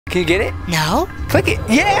Can you get it? No. Click it.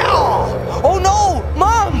 Yeah! Oh no!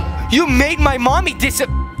 Mom! You made my mommy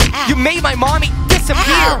You made my mommy disappear!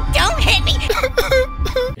 Ow, don't hit me!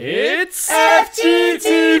 It's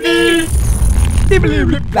FGTEEV!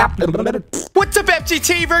 What's up,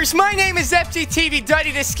 FGTeevers? My name is FGTEEV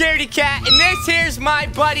Duddy the Scaredy Cat, and this here's my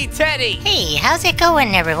buddy Teddy. Hey, how's it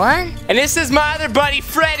going, everyone? And this is my other buddy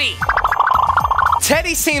Freddy.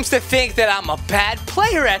 Teddy seems to think that I'm a bad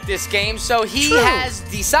player at this game, so he has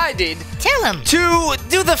decided Tell him. to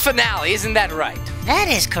do the finale. Isn't that right? That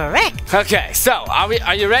is correct. Okay, so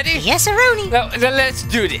are you ready? Yes, Aroni. No, then let's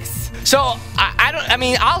do this. So I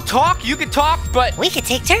mean, I'll talk, you can talk, but We could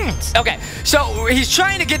take turns. okay. So he's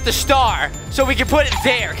trying to get the star so we can put it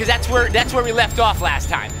there, because that's where we left off last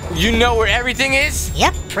time. You know where everything is?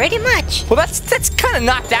 Yep, pretty much. Well, that's kind of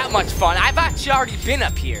not that much fun. I've actually already been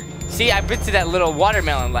up here. See, I've been to that little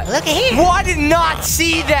watermelon light. Look at here. Well, I did not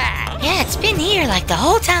see that. Yeah, it's been here like the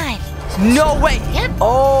whole time. No way. Yep.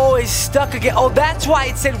 Oh, it's stuck again. Oh, that's why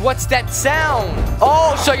it said, what's that sound?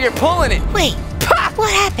 Oh, so you're pulling it. Wait, Ha!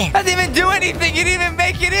 what happened? I didn't even do anything. You didn't even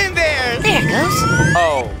make it in there. There it goes.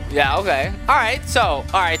 Oh, yeah, okay. All right, so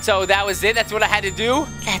that was it. That's what I had to do.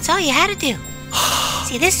 That's all you had to do.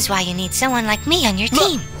 See, this is why you need someone like me on your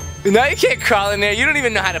team. Now you can't crawl in there. You don't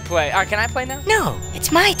even know how to play. All right, can I play now? No,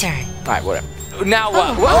 it's my turn. All right, whatever. Now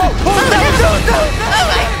what? Oh, Whoa!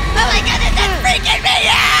 oh my goodness, that's freaking me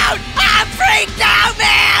out! I'm freaked out,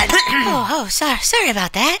 man! sorry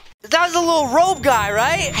about that. That was a little robe guy,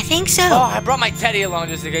 right? I think so. Oh, I brought my Teddy along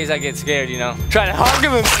just in case I get scared, you know. Try to hug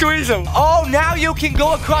him and squeeze him. Oh, now you can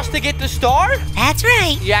go across to get the star? That's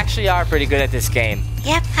right. You actually are pretty good at this game.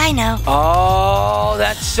 Yep, I know. Oh,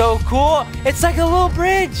 that's so cool. It's like a little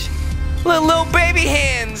bridge. Little baby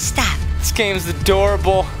hands. Stop. This game's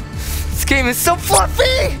adorable. This game is so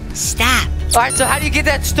fluffy. Stop. All right, so how do you get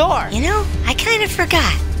that star? You know, I kind of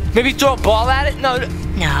forgot. Maybe throw a ball at it? No.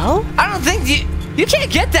 No? I don't think you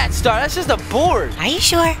can't get that star. That's just a board. Are you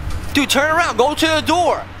sure? Dude, turn around. Go to the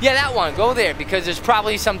door. Yeah, that one. Go there because there's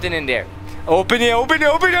probably something in there. Open it, open it,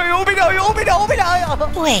 open it, open it, open it, open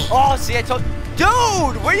it. Wait. Oh, see, I told...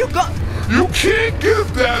 Dude, where you go? You can't get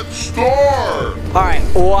that star! All right,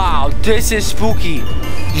 wow, this is spooky.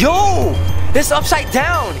 Yo, this is upside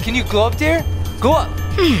down. Can you go up there? Go up.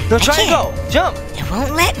 No, try and go. Jump. It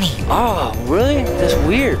won't let me. Oh, really? That's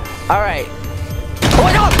weird. All right. Oh,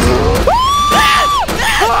 my God.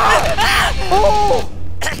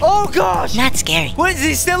 Oh, gosh. Not scary. What is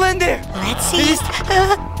he still in there? Let's see. He's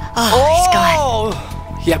gone.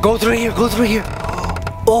 Yeah, go through here, go through here.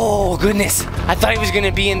 Oh, goodness. I thought he was going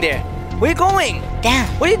to be in there. Where are you going? Down.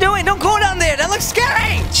 What are you doing? Don't go down there. That looks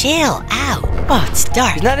scary. Chill out. Oh, it's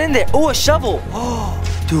dark. He's not in there. Oh, a shovel. Oh,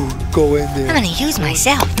 dude, go in there. I'm gonna use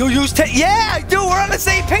myself. You use Teddy? Yeah, dude, we're on the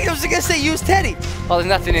same page. I was gonna say use Teddy. Oh, there's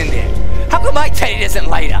nothing in there. How come my Teddy doesn't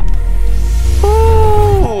light up?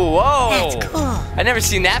 Ooh, whoa. That's cool. I've never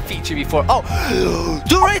seen that feature before. Oh,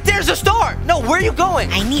 dude, right there's a star. No, where are you going?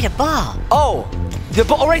 I need a ball. Oh, the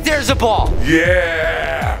ball right there's a ball.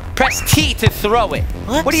 Yeah! Press T to throw it.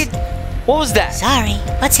 Whoops. What was that? Sorry.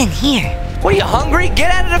 What's in here? What, are you hungry?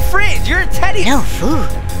 Get out of the fridge. You're a Teddy. No food.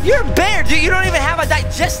 You're a bear, dude. You don't even have a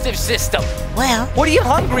digestive system. Well, What are you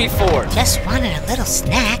hungry for? just wanted a little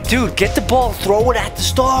snack. Dude, get the ball, throw it at the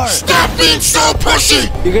star. Stop being so pushy!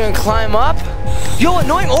 You're gonna climb up? Yo,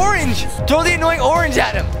 annoying orange! Throw the annoying orange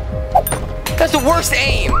at him. That's the worst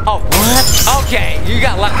aim. Oh, Whoops. okay, you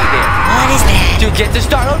got lucky there. What is that? Dude, get the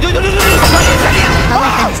star. Oh, dude. Oh my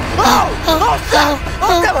goodness.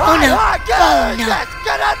 Oh no.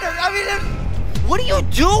 Get under. I mean, what are you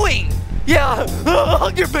doing? Yeah,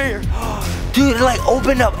 hug your bear. Dude, it like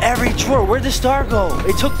opened up every drawer. Where'd the star go?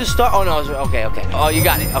 It took the star. Oh, no. Okay. Oh, you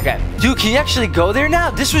got it. Okay. Dude, can you actually go there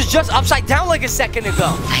now? This was just upside down like a second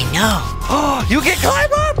ago. I know. Oh, you can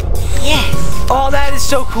climb up? Yes. Oh, that is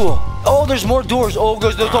so cool. Oh, there's more doors. Oh,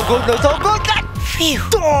 goes. No, don't go. Phew.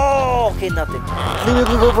 Oh, okay, nothing.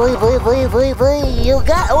 You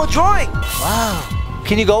got. Oh, drawing. Whoa.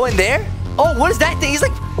 Can you go in there? Oh, what is that thing? He's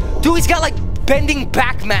like, dude, he's got like bending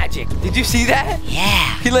back magic. Did you see that?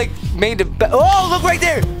 Yeah. He like made the. Oh, look right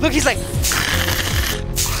there. Look, he's like.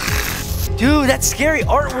 Dude, that's scary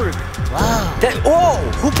artwork. Whoa.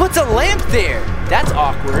 Who puts a lamp there? That's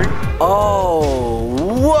awkward. Oh,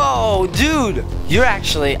 whoa, dude. You're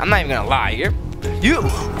actually, I'm not even gonna lie. We should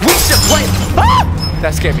play. Ah!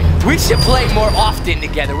 That scared me. We should play more often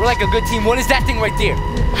together. We're like a good team. What is that thing right there?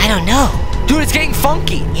 I don't know. Dude, it's getting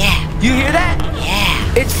funky. Yeah. You hear that?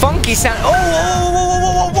 Yeah. It's funky sound.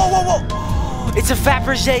 Oh, whoa. It's a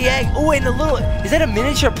Fabergé egg. Oh, and a little, is that a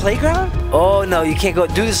miniature playground? Oh, no, you can't go.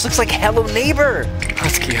 Dude, this looks like Hello Neighbor. I'm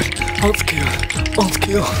scared. Oh, I'm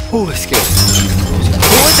scared. Oh, I'm scared.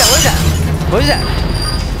 What is that? What is that? What is that?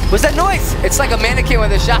 What's that noise? It's like a mannequin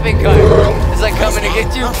with a shopping cart. It's like coming to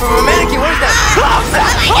get you from a mannequin. What is that? Oh,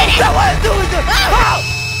 that what is doing?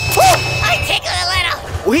 I tickled a little.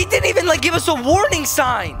 Well, he didn't even like give us a warning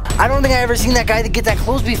sign. I don't think I ever seen that guy get that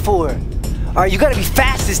close before. All right, you gotta be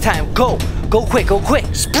fast this time. Go quick, go quick.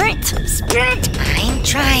 Sprint. I'm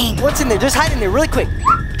trying. What's in there? Just hide in there really quick.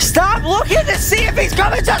 Stop looking to see if he's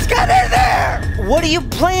coming. Just get in there. What are you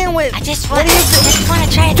playing with? I just want to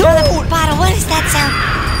try and throw the bottle. What is that sound?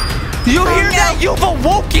 You hear that? You've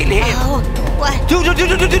awoken him. Oh, what? Dude. Get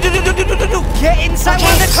inside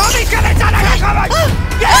one of the commies. Get inside.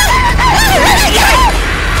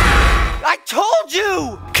 I told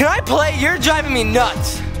you. Can I play? You're driving me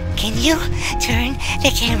nuts. Can you turn the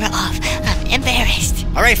camera off? I'm embarrassed.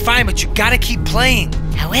 All right, fine, but you gotta keep playing.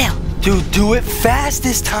 I will. Dude, do it fast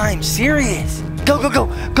this time. Serious. Go.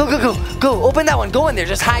 Open that one. Go in there.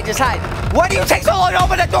 Just hide. Why do you take so long to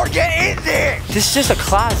open the door? Get in there. This is just a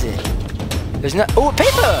closet. There's no. Oh,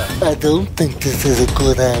 paper. I don't think this is a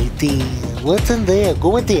good idea. What's in there?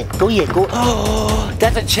 Go in there. Go. Oh,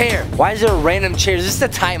 that's a chair. Why is there a random chair? Is this the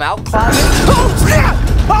timeout closet? Oh, snap!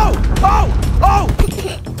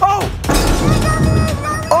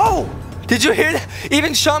 Oh! Did you hear that?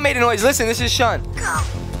 Even Shawn made a noise. Listen, this is Shawn.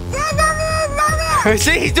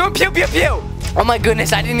 See, he's doing pew pew pew. Oh my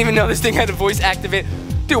goodness, I didn't even know this thing had a voice activate.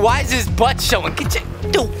 Dude, why is his butt showing?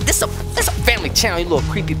 Dude, this is a family channel, you little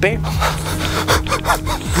creepy bear.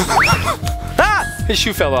 Ah! His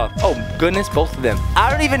shoe fell off. Oh goodness, both of them. I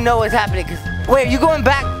don't even know what's happening. Wait, are you going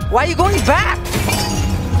back? Why are you going back?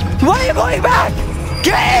 Why are you going back?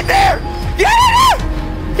 Get in there! Get in there!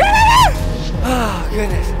 Get in there! Oh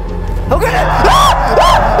goodness. Oh goodness!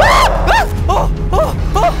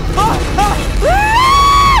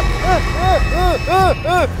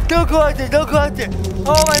 Don't go out there.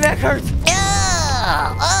 Oh, my neck hurts.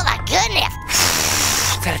 Oh my goodness.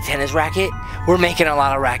 Is that a tennis racket? We're making a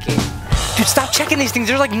lot of racket. Dude, stop checking these things.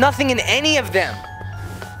 There's like nothing in any of them.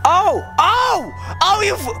 Oh,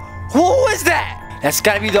 who is that? That's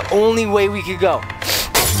gotta be the only way we could go.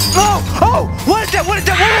 Oh, what is that? Oh, it's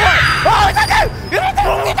not there.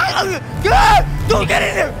 Don't get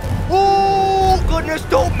in there. Oh, goodness,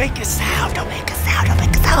 don't make a sound.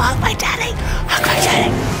 Oh, my daddy.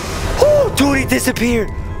 Oh, dude, he disappeared.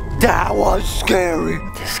 That was scary.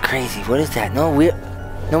 This is crazy. What is that? No way,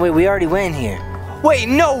 we already went in here. Wait,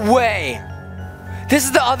 no way. This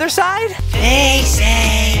is the other side? They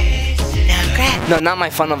say no crap. No, not my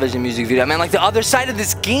Funnelvision music video. I mean, like the other side of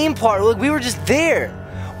this game part. Look, we were just there.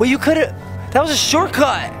 Well, you could have. That was a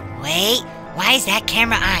shortcut. Wait, why is that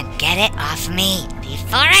camera on? Get it off me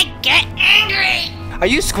before I get angry. Are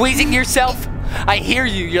you squeezing yourself? I hear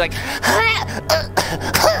you. You're like.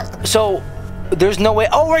 So, there's no way.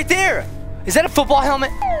 Oh, right there. Is that a football helmet?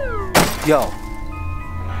 Yo,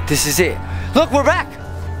 this is it. Look, we're back.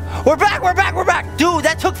 We're back. Dude,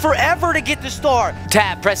 that took forever to get the star.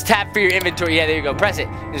 Press tab for your inventory. Yeah, there you go. Press it.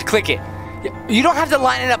 Just click it. You don't have to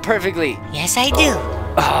line it up perfectly. Yes, I do.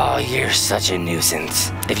 Oh, you're such a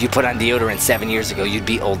nuisance. If you put on deodorant 7 years ago, you'd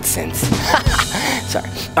be old since. Sorry.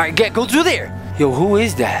 All right, go through there. Yo, who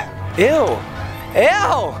is that? Ew.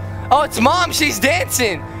 Oh, it's Mom. She's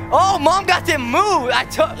dancing. Oh, Mom got them moves.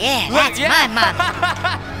 Yeah, that's my mom.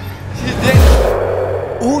 She's dancing.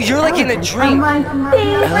 Oh, you're like in a dream.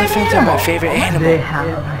 Elephants are my favorite animal.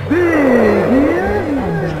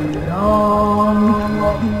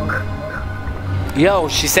 Yo,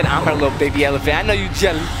 she said I'm her little baby elephant. I know you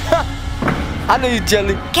jelly. I know you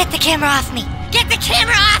jelly. Get the camera off me.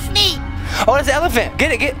 Oh, that's an elephant.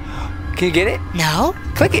 Get it. Can you get it? No.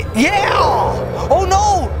 Click it. Yeah. Oh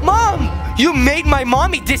no, Mom. You made my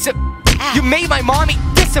mommy disappear. Ow,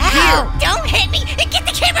 don't hit me. Get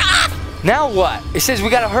the camera off. Now what? It says we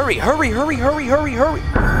gotta hurry. Hurry.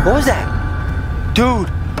 What was that? Dude.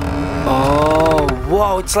 Oh,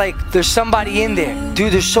 whoa, it's like there's somebody in there.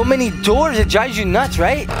 Dude, there's so many doors, it drives you nuts,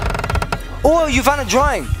 right? Oh, you found a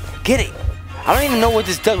drawing. Get it. I don't even know what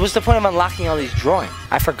this does. What's the point of unlocking all these drawings?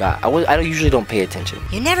 I forgot. I usually don't pay attention.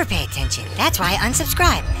 You never pay attention. That's why I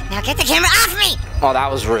unsubscribe. Now get the camera off me. Oh,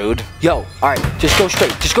 that was rude. Yo, all right, just go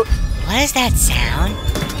straight. Just go. What is that sound?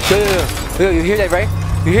 Yo, you hear that, right?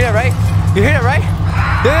 You hear that, right?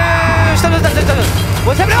 Yeah, stop.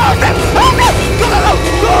 What's happening? Oh, snap!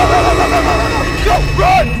 Go!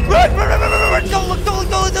 Run! Don't look!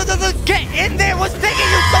 Get in there! What's taking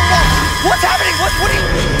you so long? What's happening? What's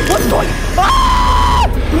going on? Ah!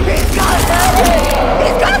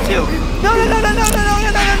 He's got you! No!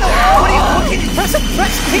 What can you press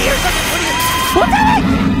T or something? What's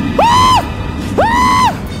happening?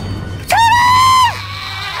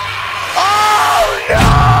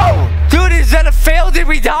 fail? Did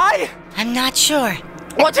we die? I'm not sure.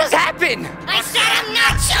 What just happened? I said I'm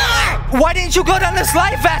not sure! Why didn't you go down the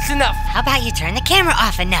slide fast enough? How about you turn the camera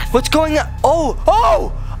off enough? What's going on? Oh,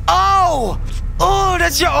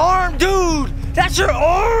 that's your arm, dude. That's your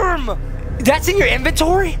arm. That's in your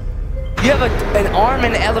inventory? You have an arm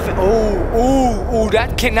and an elephant. Oh,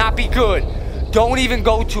 that cannot be good. Don't even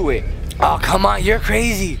go to it. Oh, come on, you're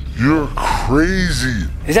crazy. You're crazy.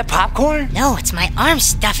 Is that popcorn? No, it's my arm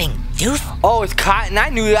stuffing, doof. Oh, it's cotton. I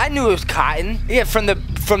knew it was cotton. Yeah, from the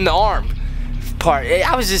arm part.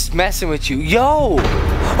 I was just messing with you. Yo,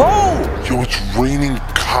 it's raining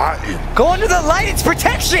cotton. go under the light. It's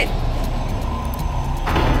protection.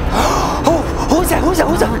 Oh, who's that?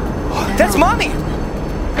 That's mommy.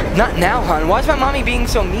 Not now, hon. Why is my mommy being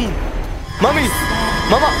so mean? Mama.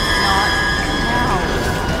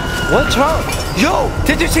 What's wrong? Yo,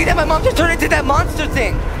 did you see that? My mom just turned into that monster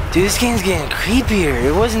thing. Dude, this game's getting creepier.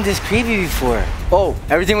 It wasn't this creepy before. Oh,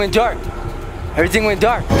 everything went dark.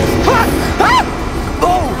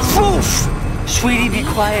 Oh, foof. Sweetie, be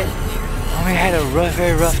quiet. Mommy had a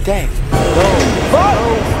very rough day.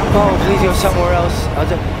 Oh, please go somewhere else.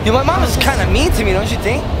 My mom is kind of mean to me, don't you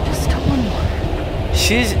think? Just one more.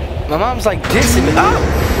 My mom's like dissing me. Oh!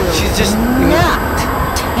 She's just... Ow!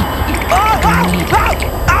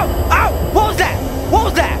 What was that?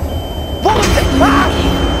 Ah!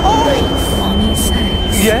 Oh! Mommy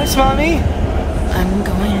says. Yes, Mommy? I'm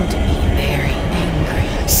going to be very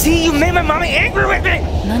angry. See, you made my mommy angry with me!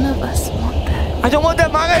 None of us want that. I don't want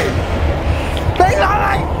that, Mommy! Hey,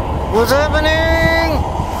 Mommy! What's happening?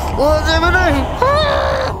 What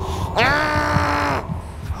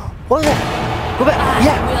is that? Go back.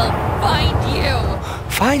 Yeah. I will find you.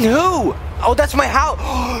 Find who? Oh, that's my house.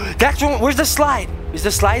 Where's the slide? Is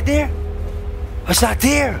the slide there? It's not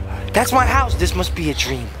there. That's my house. This must be a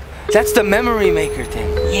dream. That's the memory maker thing.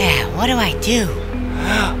 Yeah, what do I do?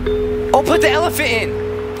 Oh, put the elephant in.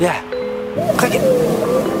 Yeah. Click it.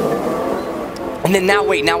 And then now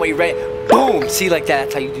wait, right? Boom. See, like that.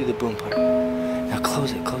 That's how you do the boom part. Now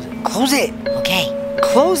close it. Okay.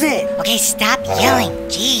 Close it. Okay, stop yelling.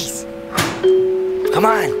 Jeez. Come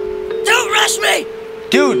on. Don't rush me!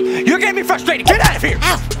 Dude, you're getting me frustrated. Get out of here.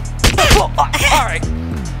 Ow. All right.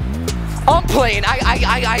 I'm playing.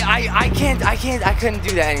 I couldn't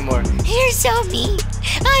do that anymore. You're so mean.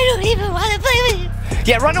 I don't even want to play with you.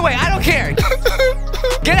 Yeah, run away. I don't care.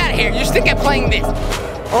 Get out of here. You still get playing this.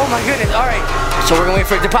 Oh my goodness. All right. So we're gonna wait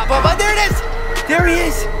for it to pop up. Oh, there it is. There he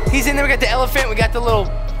is. He's in there. We got the elephant. We got the little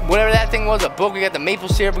whatever that thing was. A book. We got the maple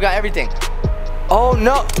syrup. We got everything. Oh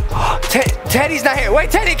no. Teddy's not here. Wait,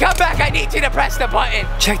 Teddy, come back. I need you to press the button.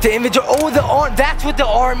 Check the inventory. Oh, the arm. That's what the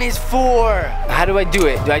arm is for. How do I do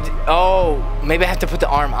it? Oh, maybe I have to put the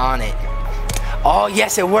arm on it. Oh,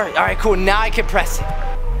 yes, it worked. All right, cool. Now I can press it.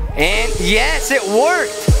 And yes, it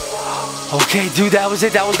worked. Okay, dude, that was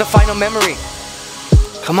it. That was the final memory.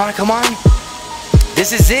 Come on.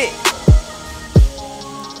 This is it.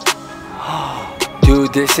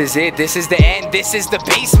 Dude, this is it. This is the end. This is the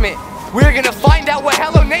basement. We're gonna find out what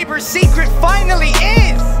Hello Neighbor's secret finally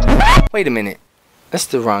is. Wait a minute. That's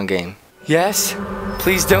the wrong game. Yes?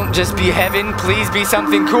 Please don't just be heaven. Please be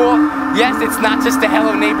something cool. Yes, it's not just the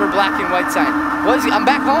Hello Neighbor black and white sign. What is it? I'm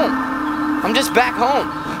back home. I'm just back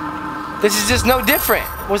home. This is just no different.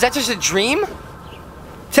 Was that just a dream?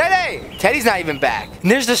 Teddy! Teddy's not even back.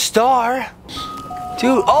 And there's the star.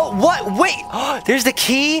 Dude, oh, what? Wait. There's the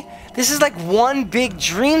key. This is like one big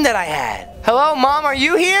dream that I had. Hello, Mom, are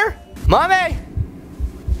you here? Mommy!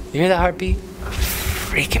 You hear that heartbeat?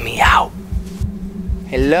 Freaking me out.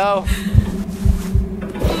 Hello?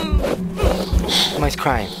 Somebody's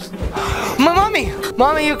crying. My mommy!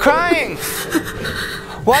 Mommy, you crying?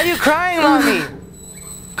 Why are you crying, Mommy?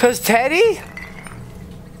 'Cause Teddy?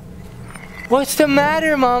 What's the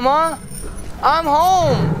matter, Mama? I'm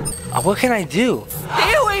home. What can I do?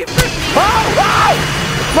 Stay away from me. Oh!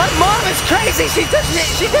 My mom is crazy. She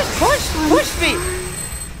just pushed me.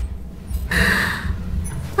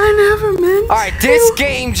 I never meant All right, this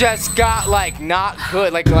game just got like not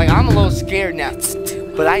good. Like I'm a little scared now.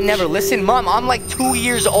 But I never listened, Mom. I'm like 2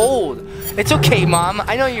 years old. It's okay, Mom.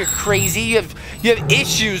 I know you're crazy. You have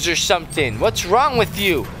issues or something. What's wrong with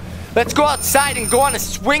you? Let's go outside and go on a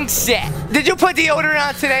swing set. Did you put deodorant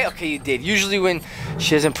on today? Okay, you did. Usually when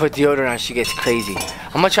she doesn't put deodorant on, she gets crazy.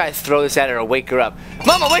 I'm gonna try to throw this at her or wake her up.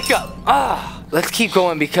 Mama, wake up! Let's keep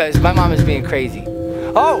going because my mom is being crazy.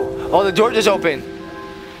 Oh, the door just opened.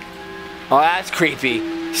 Oh, that's creepy.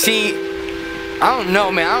 See, I don't know,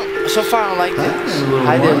 man. So far, I don't like this.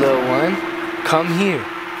 Hi there, little one. Come here.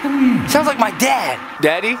 Sounds like my dad.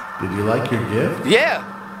 Daddy? Did you like your gift? Yeah.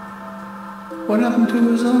 What happened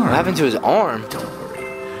to his arm? What happened to his arm? Don't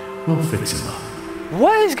worry. We'll fix him up.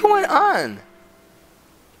 What is going on?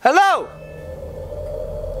 Hello?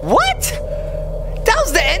 What? That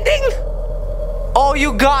was the ending? Oh,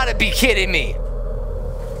 you gotta be kidding me.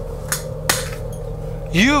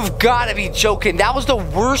 You've gotta be joking. That was the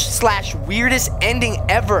worst / weirdest ending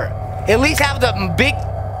ever. At least have the big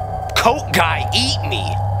coat guy eat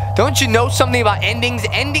me. Don't you know something about endings?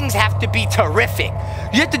 Endings have to be terrific.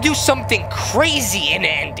 You have to do something crazy in the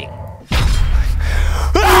ending.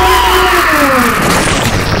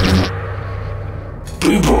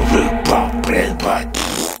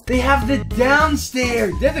 They have the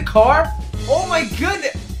downstairs. There's a car? Oh my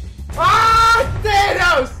goodness. Ah,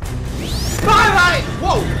 Thanos! Bye-bye!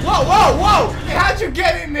 Whoa, whoa, whoa, whoa! Hey, how'd you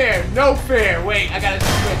get in there? No fair. Wait, I gotta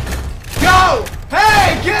switch. Go!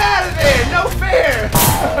 Hey, get out of there! No fair!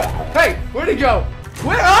 Hey, where'd he go?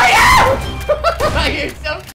 Where are you? You're so